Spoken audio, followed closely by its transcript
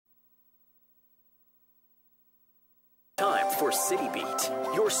for City Beat,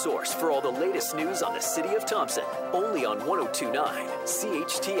 your source for all the latest news on the city of Thompson. Only on 102.9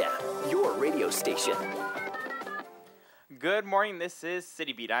 CHTM, your radio station. Good morning, this is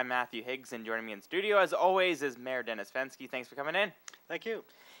City Beat. I'm Matthew Higgs, and joining me in studio, as always, is Mayor Dennis Fenske. Thanks for coming in. Thank you.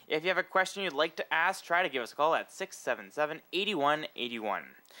 If you have a question you'd like to ask, try to give us a call at 677-8181.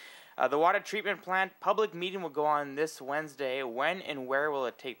 The water treatment plant public meeting will go on this Wednesday. When and where will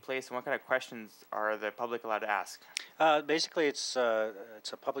it take place, and what kind of questions are the public allowed to ask? Basically, it's a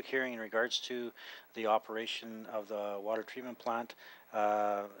public hearing in regards to the operation of the water treatment plant,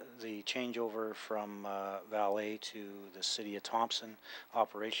 the changeover from Valet to the City of Thompson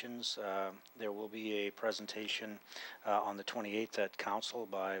operations. There will be a presentation on the 28th at Council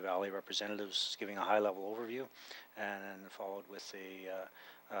by Valet representatives giving a high-level overview, and followed with the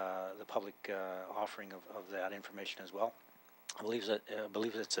public offering of that information as well. I believe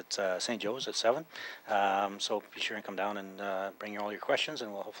it's at St. Joe's at 7. So be sure and come down and bring all your questions,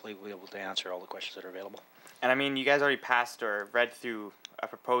 and we'll hopefully be able to answer all the questions that are available. And I mean, you guys already passed or read through a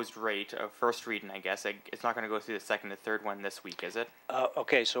proposed rate of first reading, I guess. It's not going to go through the second and third one this week, is it?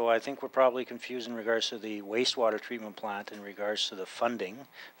 Okay, so I think we're probably confused in regards to the wastewater treatment plant in regards to the funding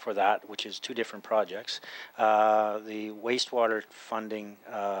for that, which is two different projects. The wastewater funding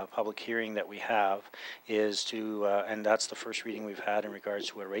public hearing that we have is to, and that's the first reading we've had in regards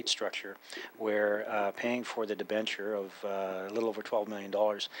to a rate structure, where paying for the debenture of a little over $12 million,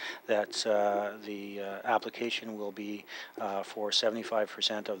 that the application will be for 75%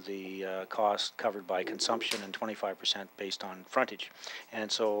 of the cost covered by consumption and 25% based on frontage.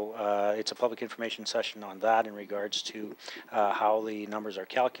 And so it's a public information session on that in regards to how the numbers are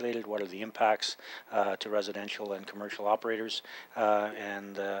calculated, what are the impacts to residential and commercial operators,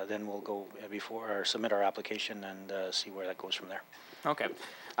 and then we'll go submit our application and see where that goes from there. Okay.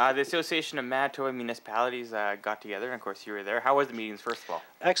 The Association of Manitoba Municipalities got together, and of course you were there. How was the meetings, first of all?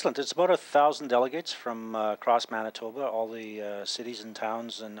 Excellent. It's about 1,000 delegates from across Manitoba, all the cities and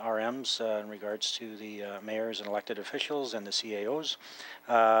towns and RMs in regards to the mayors and elected officials and the CAOs.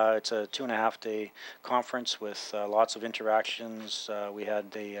 It's a 2.5-day conference with lots of interactions. We had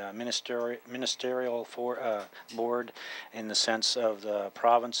the ministerial board in the sense of the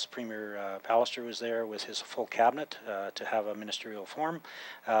province. Premier Pallister was there with his full cabinet to have a ministerial forum.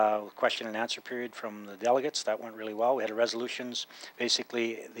 Question and answer period from the delegates. That went really well. We had resolutions.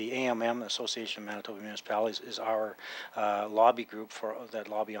 Basically, the AMM, Association of Manitoba Municipalities, is our lobby group that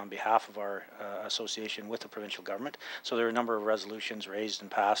lobby on behalf of our association with the provincial government. So there are a number of resolutions raised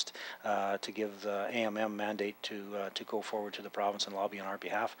and passed to give the AMM mandate to go forward to the province and lobby on our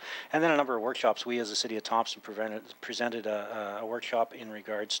behalf. And then a number of workshops. We, as the City of Thompson, presented a workshop in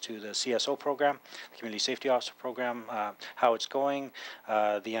regards to the CSO program, the Community Safety Officer program, how it's going,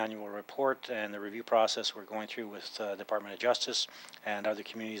 the annual report, and the review process we're going through with the Department of Justice and other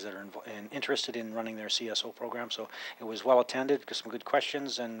communities that are interested in running their CSO program. So it was well attended, got some good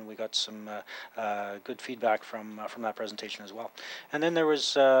questions, and we got some good feedback from that presentation as well. And then there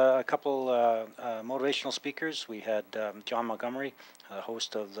was a couple motivational speakers. We had John Montgomery,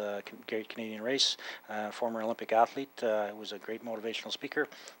 host of the Great Canadian Race, former Olympic athlete, was a great motivational speaker,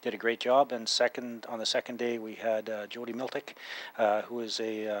 did a great job. And on the second day, we had Jody Miltic, who is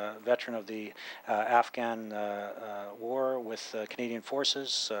a veteran of the Afghan war with Canadian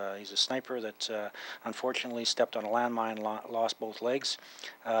Forces. He's a sniper that unfortunately stepped on a landmine, lost both legs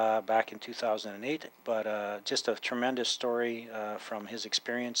back in 2008, but just a tremendous story from his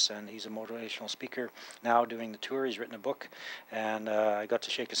experience, and he's a motivational speaker now doing the tour. He's written a book, and I got to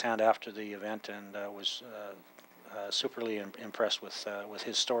shake his hand after the event and was superly impressed with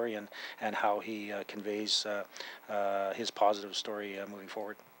his story and how he conveys his positive story moving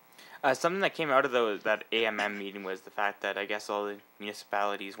forward. Something that came out of that AMM meeting was the fact that I guess all the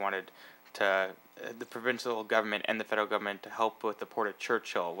municipalities wanted the provincial government and the federal government to help with the Port of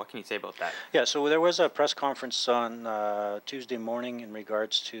Churchill. What can you say about that? Yeah, so there was a press conference on Tuesday morning in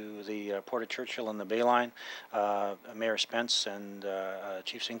regards to the Port of Churchill and the Bay Line. Mayor Spence and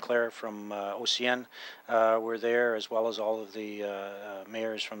Chief Sinclair from OCN were there, as well as all of the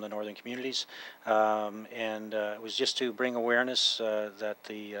mayors from the northern communities. And it was just to bring awareness that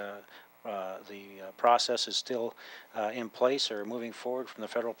the process is still in place or moving forward from the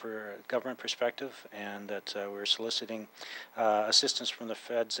federal government perspective, and that we're soliciting assistance from the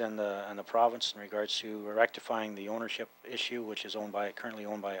feds and the province in regards to rectifying the ownership issue, which is currently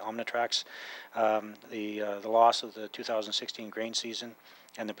owned by Omnitrax. The loss of the 2016 grain season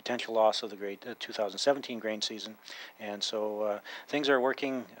and the potential loss of the 2017 grain season. And so things are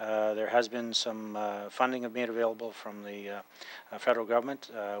working. There has been some funding made available from the federal government,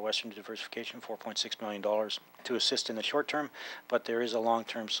 Western Diversification, $4.6 million to assist in the short term, but there is a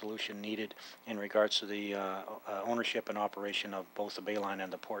long-term solution needed in regards to the ownership and operation of both the Bayline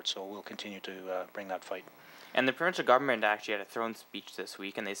and the port, so we'll continue to bring that fight. And the provincial government actually had a throne speech this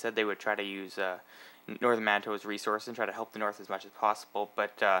week, and they said they would try to use Northern Manitoba's resources and try to help the North as much as possible.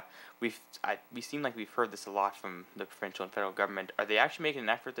 But we seem like we've heard this a lot from the provincial and federal government. Are they actually making an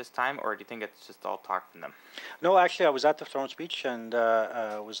effort this time, or do you think it's just all talk from them? No, actually, I was at the throne speech, and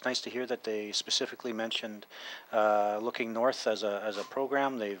it was nice to hear that they specifically mentioned looking north as a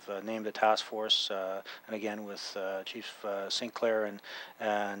program. They've named a task force, and again with Chief Sinclair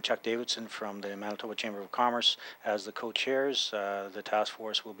and Chuck Davidson from the Manitoba Chamber of Commerce as the co-chairs. The task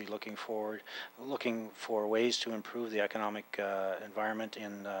force will be looking for ways to improve the economic environment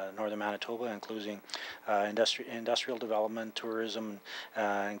in northern Manitoba, including industrial development, tourism,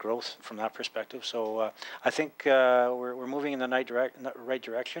 and growth from that perspective. So I think we're moving in the right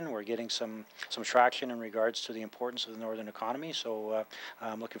direction. We're getting some traction in regards to the importance of the northern economy. So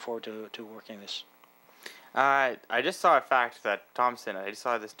I'm looking forward to working this. I just saw a fact that Thompson, I just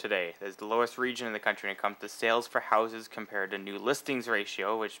saw this today, is the lowest region in the country when it comes to sales for houses compared to new listings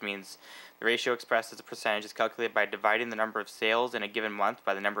ratio, which means the ratio expressed as a percentage is calculated by dividing the number of sales in a given month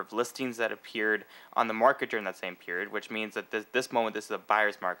by the number of listings that appeared on the market during that same period, which means that this moment, this is a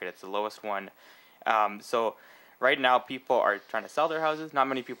buyer's market. It's the lowest one. So right now, people are trying to sell their houses. Not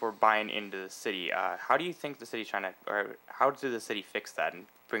many people are buying into the city. How do you think the city's trying to, or how does the city fix that and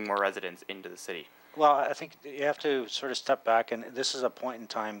bring more residents into the city? Well, I think you have to sort of step back, and this is a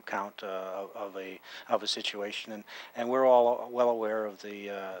point-in-time count of a situation, and we're all well aware of the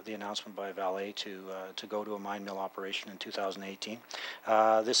announcement by Vale to go to a mine mill operation in 2018.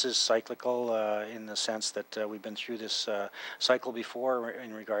 This is cyclical in the sense that we've been through this cycle before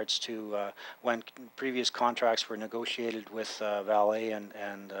in regards to when previous contracts were negotiated with Vale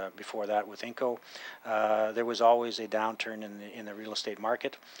and before that with Inco. There was always a downturn in the real estate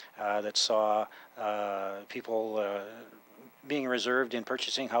market that saw people being reserved in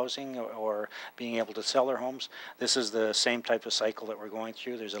purchasing housing or being able to sell their homes. This is the same type of cycle that we're going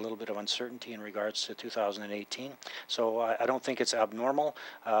through. There's a little bit of uncertainty in regards to 2018. So I don't think it's abnormal.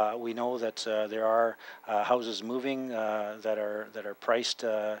 We know that there are houses moving that are priced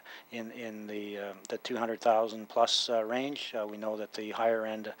in the 200,000 plus range. We know that the higher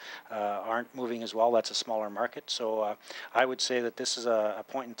end aren't moving as well. That's a smaller market. So I would say that this is a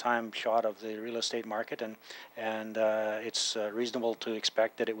point in time shot of the real estate market, and it's reasonable to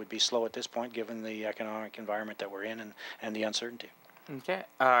expect that it would be slow at this point given the economic environment that we're in and the uncertainty. Okay.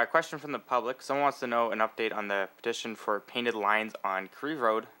 Question from the public. Someone wants to know an update on the petition for painted lines on Cree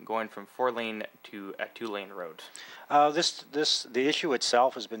Road going from 4-lane to a 2-lane road. The issue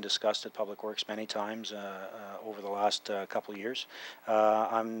itself has been discussed at Public Works many times over the last couple of years.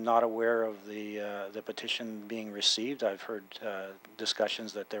 I'm not aware of the petition being received. I've heard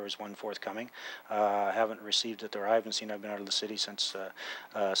discussions that there was one forthcoming. I haven't received it, or I haven't seen. I've been out of the city since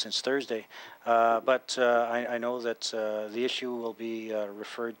Thursday. But I know that the issue will be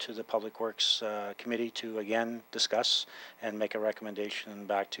referred to the Public Works Committee to again discuss and make a recommendation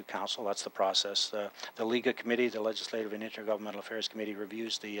back to Council. That's the process. The Liga Committee, the Legislative and Intergovernmental Affairs Committee,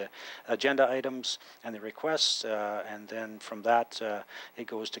 reviews the agenda items and the requests, and then from that it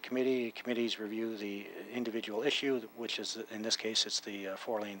goes to committee. Committees review the individual issue, which is, in this case, it's the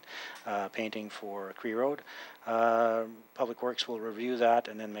 4-lane painting for Cree Road. Public Works will review that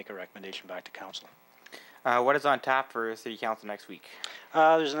and then make a recommendation back to Council. What is on tap for City Council next week?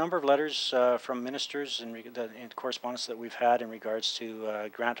 There's a number of letters from ministers in correspondence that we've had in regards to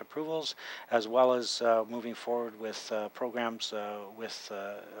grant approvals, as well as moving forward with programs with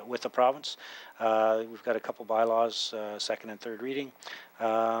the province. We've got a couple bylaws, second and third reading,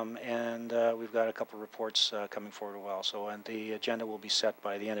 and we've got a couple reports coming forward as well. So, and the agenda will be set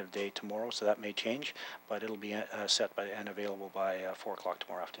by the end of the day tomorrow, so that may change, but it'll be set by and available by 4 o'clock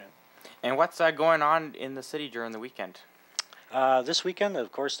tomorrow afternoon. And what's going on in the city during the weekend? This weekend,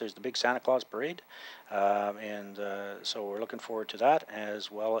 of course, there's the big Santa Claus parade, and so we're looking forward to that,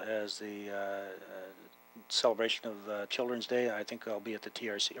 as well as the celebration of Children's Day. I think I'll be at the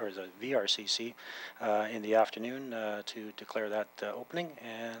TRC or the VRCC in the afternoon to declare that opening,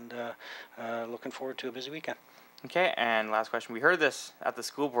 and looking forward to a busy weekend. Okay, and last question. We heard this at the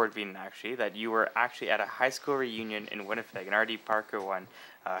school board meeting, actually, that you were actually at a high school reunion in Winnipeg, an R.D. Parker one.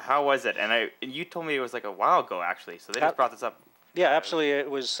 How was it? And you told me it was like a while ago, actually, so they just brought this up Yeah, absolutely.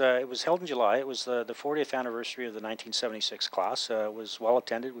 It was held in July. It was the 40th anniversary of the 1976 class. It was well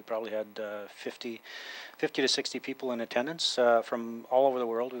attended. We probably had 50 to 60 people in attendance from all over the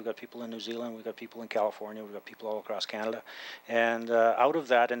world. We've got people in New Zealand, we've got people in California, we've got people all across Canada. And out of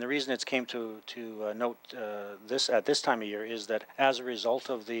that, and the reason it's came to note this at this time of year is that as a result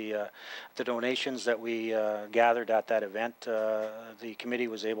of the donations that we gathered at that event, the committee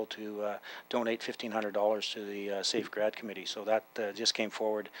was able to donate $1,500 to the Safe Grad Committee. So that just came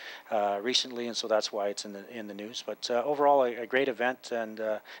forward recently, and so that's why it's in the news. But overall, a great event, and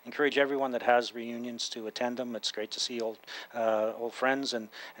encourage everyone that has reunions to attend them. It's great to see old friends and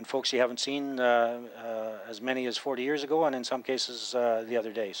folks you haven't seen as many as 40 years ago, and in some cases the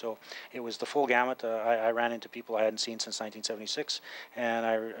other day. So it was the full gamut. I ran into people I hadn't seen since 1976, and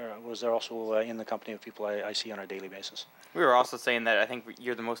I was also in the company of people I see on a daily basis. We were also saying that I think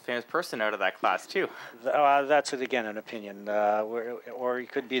you're the most famous person out of that class too. That's again an opinion, or you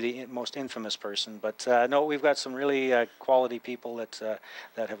could be the most infamous person. But no, we've got some really quality people that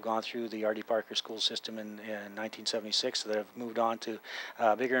have gone through the R.D. Parker school system in 1976 that have moved on to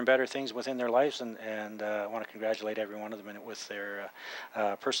bigger and better things within their lives, and I want to congratulate every one of them with their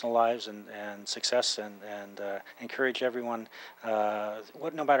personal lives and success, and encourage everyone,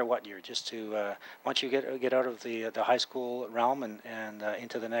 no matter what year, just to once you get out of the high school realm and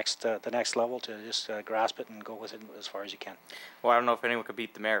into the next level, to just grasp it and go with it as far as you can. Well, I don't know if anyone could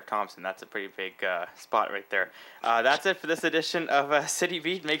beat the mayor of Thompson. That's a pretty big spot right there. That's it for this edition of City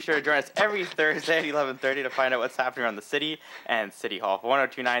Beat. Make sure to join us every Thursday at 11:30 to find out what's happening around the city and City Hall. For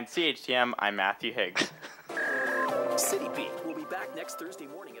 102.9 CHTM, I'm Matthew Higgs. City Beat will be back next Thursday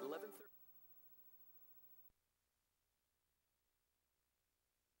morning at 11:30.